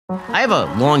I have a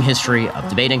long history of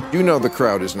debating. You know the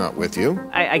crowd is not with you.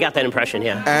 I got that impression,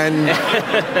 yeah. And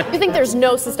You think there's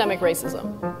no systemic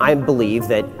racism? I believe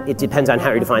that it depends on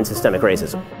how you define systemic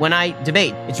racism. When I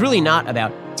debate, it's really not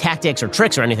about tactics or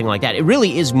tricks or anything like that. It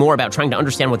really is more about trying to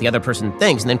understand what the other person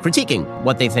thinks and then critiquing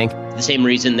what they think. The same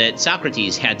reason that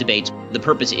Socrates had debates. The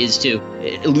purpose is to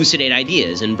elucidate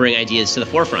ideas and bring ideas to the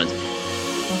forefront.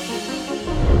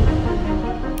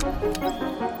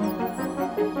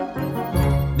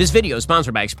 This video is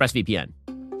sponsored by ExpressVPN.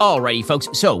 Alrighty, folks,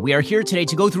 so we are here today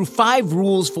to go through 5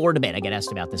 rules for debate. I get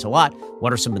asked about this a lot.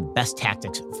 What are some of the best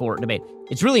tactics for debate?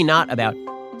 It's really not about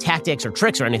tactics or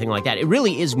tricks or anything like that. It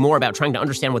really is more about trying to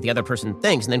understand what the other person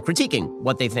thinks and then critiquing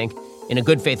what they think in a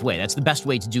good faith way. That's the best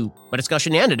way to do a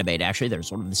discussion and a debate, actually. They're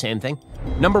sort of the same thing.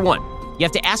 Number 1, you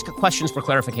have to ask questions for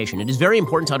clarification. It is very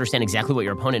important to understand exactly what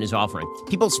your opponent is offering.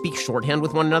 People speak shorthand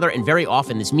with one another, and very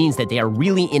often this means that they are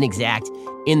really inexact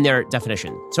in their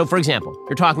definition. So, for example,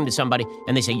 you're talking to somebody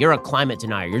and they say, you're a climate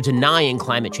denier. You're denying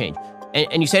climate change.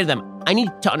 And you say to them, I need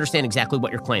to understand exactly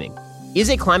what you're claiming. Is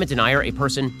a climate denier a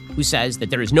person who says that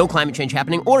there is no climate change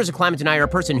happening, or is a climate denier a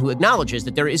person who acknowledges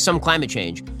that there is some climate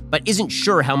change, but isn't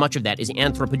sure how much of that is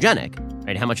anthropogenic,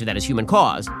 right? How much of that is human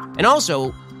caused, and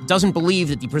also doesn't believe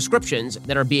that the prescriptions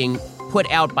that are being put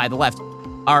out by the left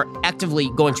are actively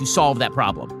going to solve that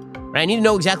problem, right? I need to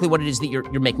know exactly what it is that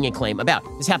you're making a claim about.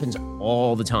 This happens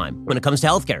all the time when it comes to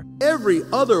healthcare. Every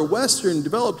other Western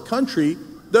developed country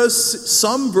does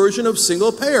some version of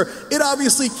single payer. It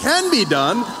obviously can be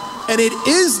done, and it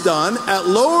is done at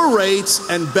lower rates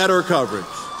and better coverage.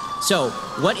 So,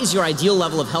 what is your ideal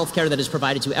level of healthcare that is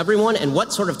provided to everyone, and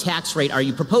what sort of tax rate are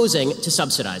you proposing to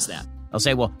subsidize that? I'll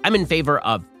say, well, I'm in favor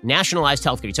of nationalized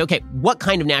healthcare. It's okay, what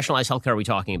kind of nationalized healthcare are we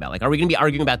talking about? Like, are we going to be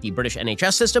arguing about the British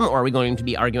NHS system, or are we going to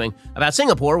be arguing about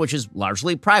Singapore, which is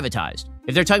largely privatized?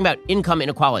 If they're talking about income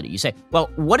inequality, you say, well,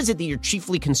 what is it that you're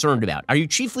chiefly concerned about? Are you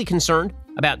chiefly concerned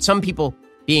about some people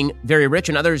being very rich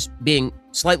and others being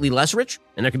slightly less rich,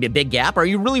 and there could be a big gap? Or are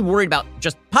you really worried about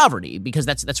just poverty? Because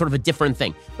that's sort of a different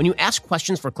thing. When you ask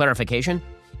questions for clarification,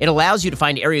 it allows you to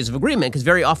find areas of agreement, because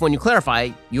very often when you clarify,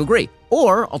 you agree.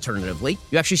 Or, alternatively,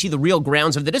 you actually see the real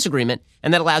grounds of the disagreement,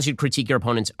 and that allows you to critique your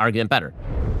opponent's argument better.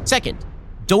 Second,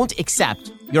 don't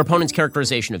accept your opponent's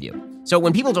characterization of you. So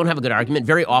when people don't have a good argument,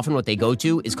 very often what they go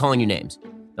to is calling you names.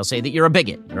 They'll say that you're a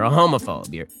bigot, you're a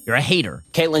homophobe, you're a hater.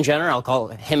 Caitlyn Jenner, I'll call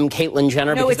him Caitlyn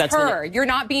Jenner. No, because it's that's her. You're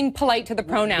not being polite to the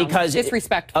pronouns. Because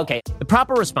disrespectful. Okay, the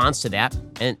proper response to that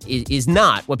is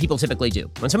not what people typically do.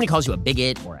 When somebody calls you a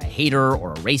bigot or a hater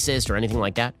or a racist or anything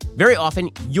like that, very often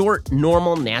your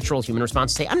normal, natural human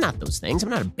response is to say, I'm not those things. I'm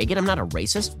not a bigot. I'm not a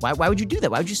racist. Why would you do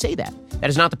that? Why would you say that? That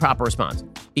is not the proper response.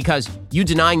 Because you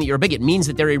denying that you're a bigot means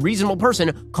that they're a reasonable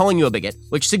person calling you a bigot,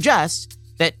 which suggests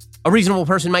that a reasonable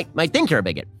person might think you're a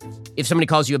bigot. If somebody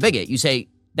calls you a bigot, you say,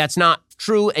 that's not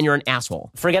true and you're an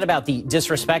asshole. Forget about the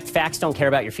disrespect. Facts don't care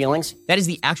about your feelings. That is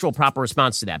the actual proper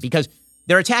response to that, because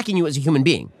they're attacking you as a human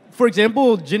being. For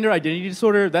example, gender identity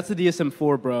disorder, that's the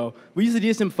DSM-4, bro. We use the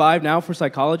DSM-5 now for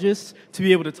psychologists to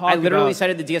be able to talk about... I literally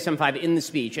cited the DSM-5 in the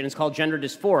speech, and it's called gender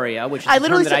dysphoria, which is the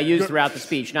term that I use throughout the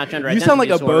speech, not gender identity disorder. You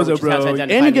sound like a bozo, bro.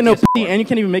 And you get no pussy, and you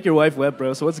can't even make your wife wet,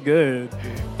 bro, so what's good?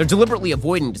 They're deliberately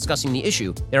avoiding discussing the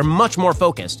issue. They're much more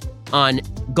focused on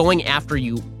going after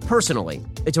you personally.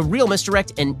 It's a real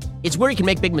misdirect, and it's where you can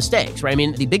make big mistakes, right? I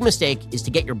mean, the big mistake is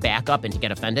to get your back up and to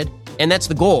get offended, and that's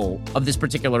the goal of this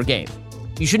particular game.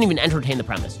 You shouldn't even entertain the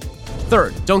premise.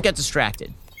 Third, don't get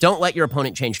distracted. Don't let your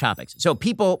opponent change topics. So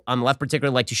people on the left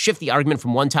particularly like to shift the argument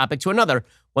from one topic to another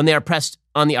when they are pressed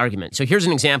on the argument. So here's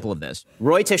an example of this.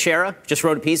 Roy Teixeira just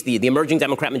wrote a piece, the emerging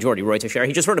Democrat majority, Roy Teixeira,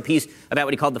 he just wrote a piece about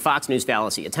what he called the Fox News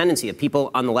fallacy, a tendency of people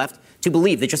on the left to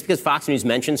believe that just because Fox News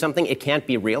mentions something, it can't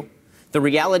be real. The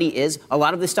reality is a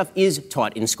lot of this stuff is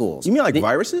taught in schools. You mean like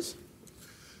viruses?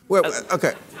 Well,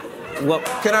 okay. Well,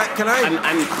 can I?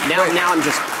 Now I'm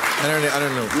just... I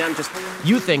don't know. Now I'm just...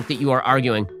 You think that you are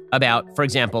arguing about, for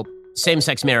example,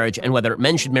 same-sex marriage and whether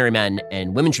men should marry men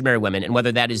and women should marry women and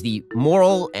whether that is the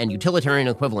moral and utilitarian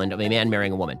equivalent of a man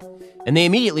marrying a woman. And they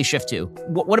immediately shift to,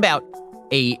 what about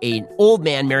an old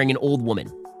man marrying an old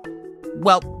woman?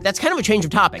 Well, that's kind of a change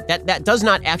of topic. That does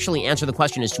not actually answer the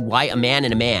question as to why a man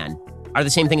and a man are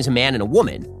the same thing as a man and a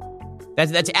woman.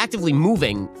 That's actively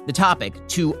moving the topic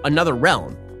to another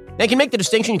realm. Now, you can make the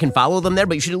distinction, you can follow them there,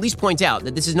 but you should at least point out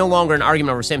that this is no longer an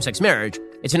argument over same-sex marriage.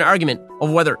 It's an argument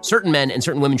over whether certain men and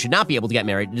certain women should not be able to get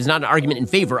married. It is not an argument in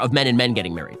favor of men and men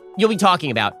getting married. You'll be talking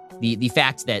about the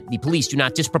fact that the police do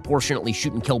not disproportionately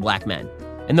shoot and kill black men.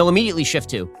 And they'll immediately shift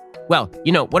to, well,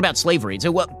 what about slavery? And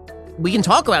so, well, we can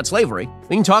talk about slavery.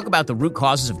 We can talk about the root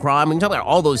causes of crime. We can talk about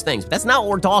all those things. But that's not what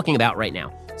we're talking about right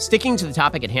now. Sticking to the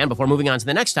topic at hand before moving on to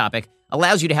the next topic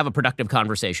allows you to have a productive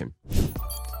conversation.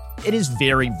 It is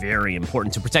very, very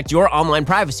important to protect your online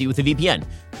privacy with a VPN.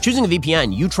 Choosing a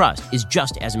VPN you trust is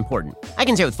just as important. I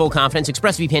can say with full confidence,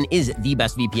 ExpressVPN is the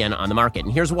best VPN on the market,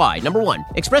 and here's why. Number one,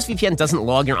 ExpressVPN doesn't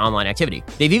log your online activity.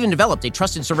 They've even developed a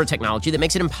trusted server technology that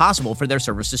makes it impossible for their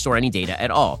servers to store any data at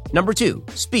all. Number two,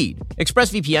 speed.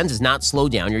 ExpressVPN does not slow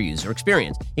down your user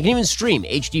experience. You can even stream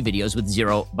HD videos with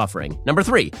zero buffering. Number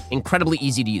three, incredibly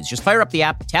easy to use. Just fire up the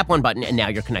app, tap one button, and now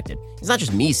you're connected. It's not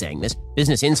just me saying this.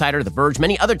 Business Insider, The Verge,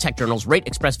 many other tech journals rate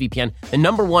ExpressVPN the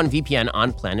number one VPN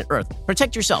on planet Earth.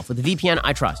 Protect yourself with the VPN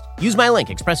I trust. Use my link,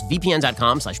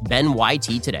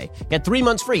 expressvpn.com/BenYT today. Get 3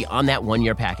 months free on that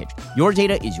 1-year package. Your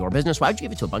data is your business. Why would you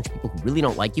give it to a bunch of people who really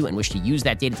don't like you and wish to use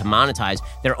that data to monetize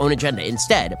their own agenda?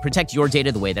 Instead, protect your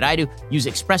data the way that I do. Use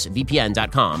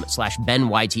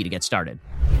expressvpn.com/BenYT to get started.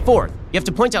 Fourth, you have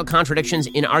to point out contradictions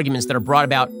in arguments that are brought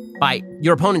about by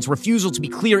your opponent's refusal to be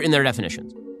clear in their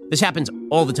definitions. This happens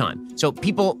all the time. So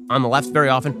people on the left very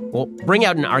often will bring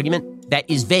out an argument that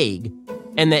is vague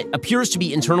and that appears to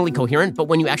be internally coherent, but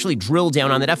when you actually drill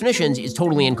down on the definitions, is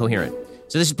totally incoherent.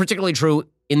 So this is particularly true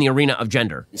in the arena of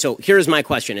gender. So here's my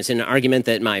question. It's an argument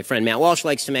that my friend Matt Walsh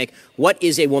likes to make. What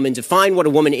is a woman? Define what a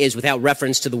woman is without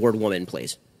reference to the word woman,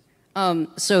 please.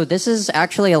 So this is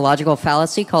actually a logical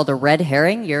fallacy called a red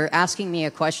herring. You're asking me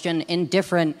a question in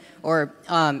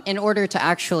order to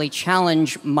actually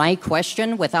challenge my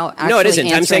question without actually No, it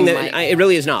isn't. I'm saying that it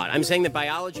really is not. I'm saying that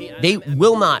biology... They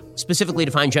will not specifically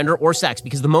define gender or sex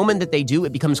because the moment that they do,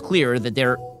 it becomes clear that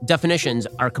their definitions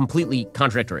are completely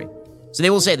contradictory. So they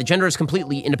will say that gender is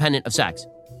completely independent of sex.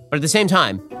 But at the same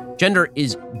time, gender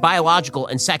is biological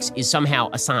and sex is somehow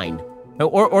assigned.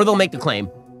 Or they'll make the claim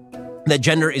that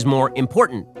gender is more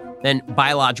important than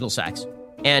biological sex.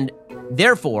 And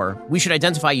therefore, we should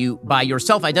identify you by your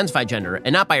self-identified gender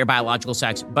and not by your biological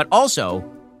sex. But also,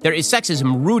 there is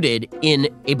sexism rooted in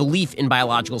a belief in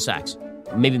biological sex.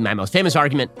 Maybe my most famous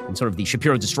argument in sort of the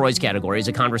Shapiro destroys category is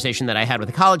a conversation that I had with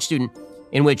a college student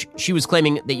in which she was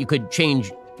claiming that you could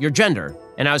change your gender.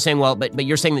 And I was saying, well, but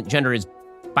you're saying that gender is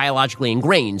biologically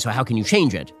ingrained, so how can you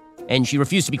change it? And she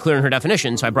refused to be clear in her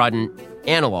definition, so I brought an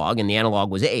analog, and the analog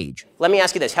was age. Let me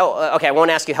ask you this. Okay, I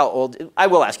won't ask you how old. I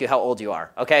will ask you how old you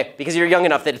are, okay? Because you're young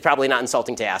enough that it's probably not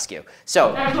insulting to ask you.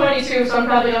 So I'm 22, so I'm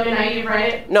probably young and naive,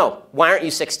 right? No. Why aren't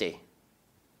you 60?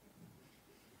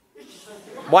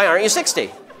 Why aren't you 60?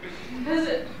 Because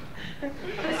it...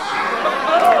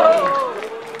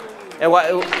 And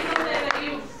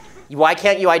why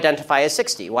can't you identify as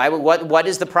 60? What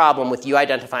is the problem with you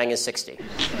identifying as 60?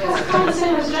 It's not the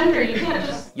same as gender. You can't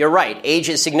just... You're right. Age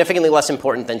is significantly less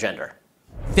important than gender.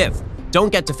 Fifth,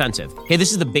 don't get defensive. Okay,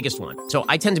 this is the biggest one. So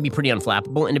I tend to be pretty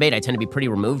unflappable in debate. I tend to be pretty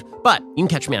removed, but you can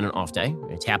catch me on an off day.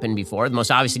 It's happened before. The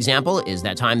most obvious example is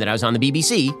that time that I was on the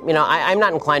BBC. You know, I'm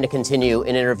not inclined to continue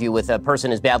an interview with a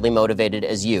person as badly motivated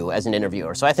as you as an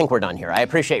interviewer. So I think we're done here. I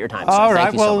appreciate your time. All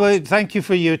right. Well, thank you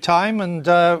for your time and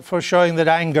for showing that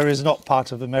anger is not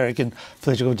part of American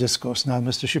political discourse. Now,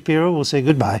 Mr. Shapiro, we'll say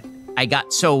goodbye. I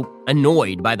got so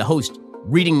annoyed by the host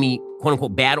reading me, quote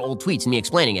unquote, bad old tweets and me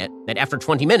explaining it, that after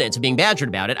 20 minutes of being badgered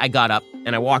about it, I got up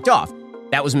and I walked off.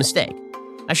 That was a mistake.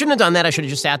 I shouldn't have done that. I should have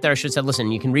just sat there. I should have said,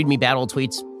 listen, you can read me bad old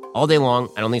tweets all day long.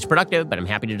 I don't think it's productive, but I'm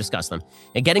happy to discuss them.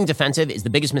 And getting defensive is the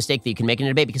biggest mistake that you can make in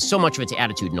a debate because so much of it's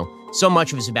attitudinal. So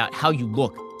much of it's about how you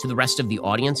look to the rest of the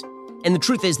audience. And the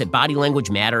truth is that body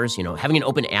language matters, you know, having an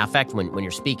open affect when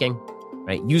you're speaking,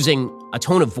 right? Using a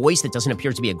tone of voice that doesn't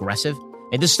appear to be aggressive.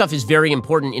 And this stuff is very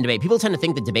important in debate. People tend to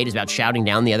think that debate is about shouting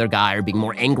down the other guy or being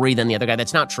more angry than the other guy.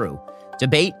 That's not true.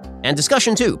 Debate and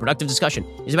discussion, too, productive discussion,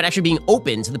 is about actually being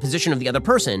open to the position of the other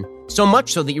person, so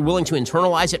much so that you're willing to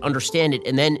internalize it, understand it,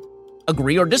 and then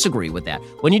agree or disagree with that.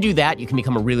 When you do that, you can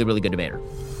become a really, really good debater.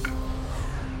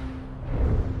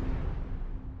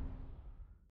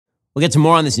 We'll get to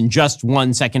more on this in just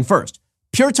 1 second. First,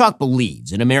 Pure Talk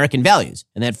believes in American values,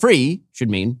 and that free should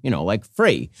mean, like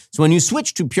free. So when you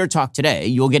switch to Pure Talk today,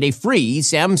 you'll get a free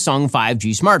Samsung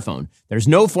 5G smartphone. There's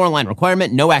no 4-line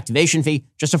requirement, no activation fee,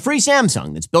 just a free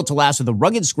Samsung that's built to last with a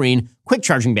rugged screen, quick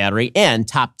charging battery, and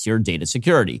top-tier data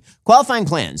security. Qualifying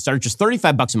plans start at just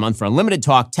 $35 a month for unlimited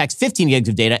talk, text, 15 gigs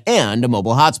of data, and a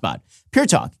mobile hotspot. Pure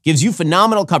Talk gives you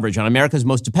phenomenal coverage on America's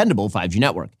most dependable 5G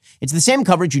network. It's the same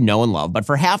coverage you know and love, but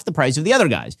for half the price of the other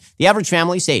guys. The average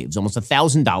family saves almost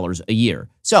 $1,000 a year.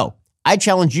 So, I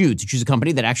challenge you to choose a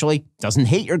company that actually doesn't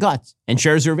hate your guts and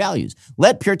shares your values.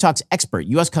 Let Pure Talk's expert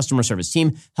U.S. customer service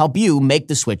team help you make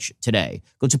the switch today.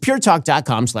 Go to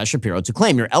puretalk.com/Shapiro to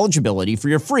claim your eligibility for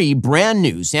your free brand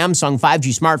new Samsung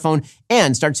 5G smartphone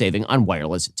and start saving on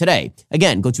wireless today.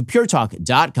 Again, go to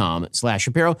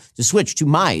puretalk.com/Shapiro to switch to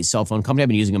my cell phone company. I've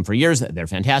been using them for years. They're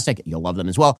fantastic. You'll love them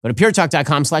as well. Go to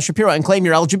puretalk.com/Shapiro and claim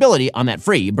your eligibility on that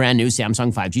free brand new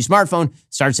Samsung 5G smartphone.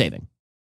 Start saving.